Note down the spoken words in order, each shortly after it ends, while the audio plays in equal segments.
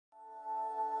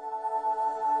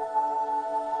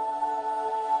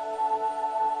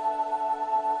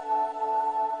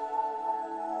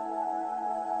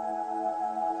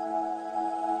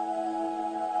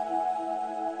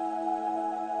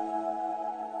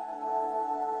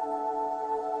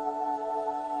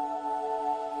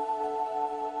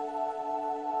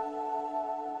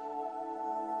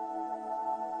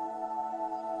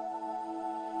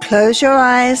Close your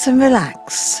eyes and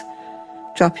relax.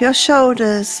 Drop your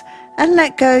shoulders and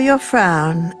let go your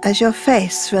frown as your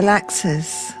face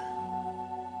relaxes.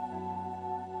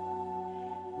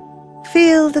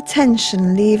 Feel the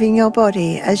tension leaving your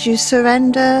body as you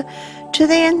surrender to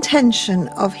the intention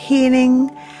of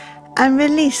healing and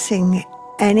releasing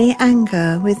any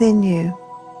anger within you.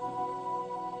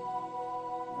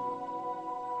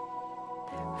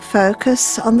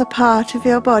 Focus on the part of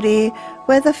your body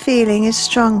where the feeling is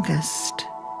strongest.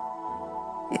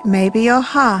 It may be your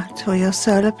heart or your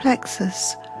solar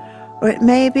plexus, or it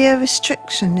may be a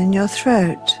restriction in your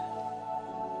throat.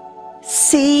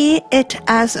 See it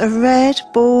as a red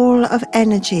ball of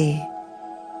energy.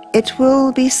 It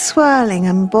will be swirling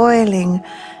and boiling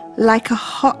like a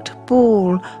hot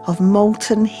ball of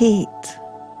molten heat.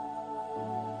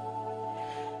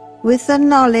 With the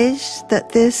knowledge that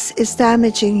this is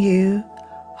damaging you,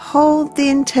 hold the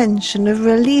intention of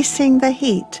releasing the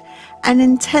heat and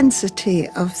intensity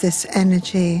of this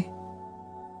energy.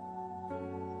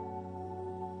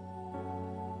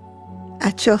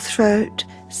 At your throat,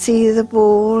 see the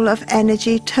ball of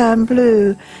energy turn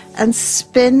blue and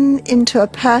spin into a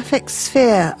perfect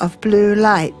sphere of blue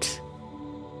light.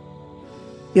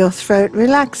 Your throat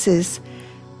relaxes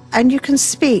and you can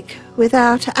speak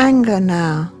without anger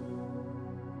now.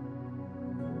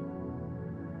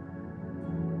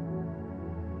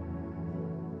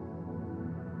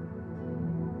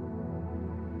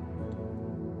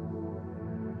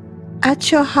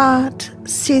 At your heart,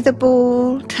 see the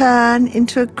ball turn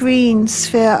into a green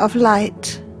sphere of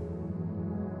light.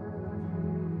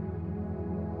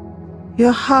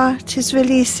 Your heart is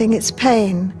releasing its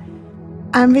pain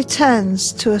and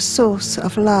returns to a source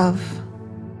of love.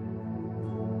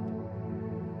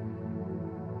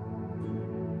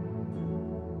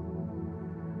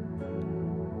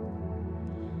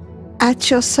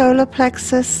 At your solar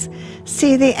plexus,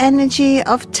 see the energy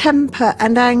of temper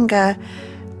and anger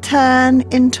turn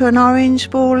into an orange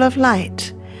ball of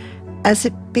light as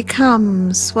it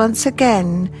becomes once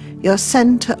again your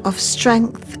center of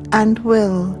strength and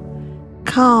will,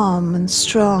 calm and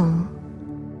strong.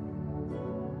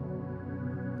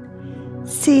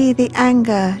 See the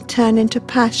anger turn into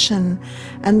passion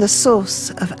and the source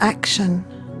of action.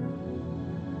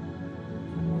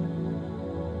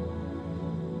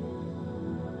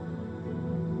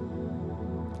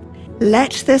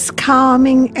 Let this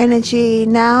calming energy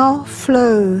now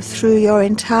flow through your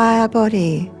entire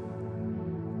body.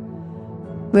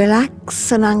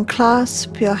 Relax and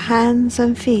unclasp your hands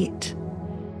and feet.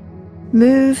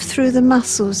 Move through the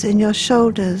muscles in your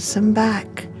shoulders and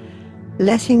back,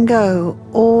 letting go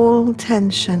all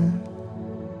tension.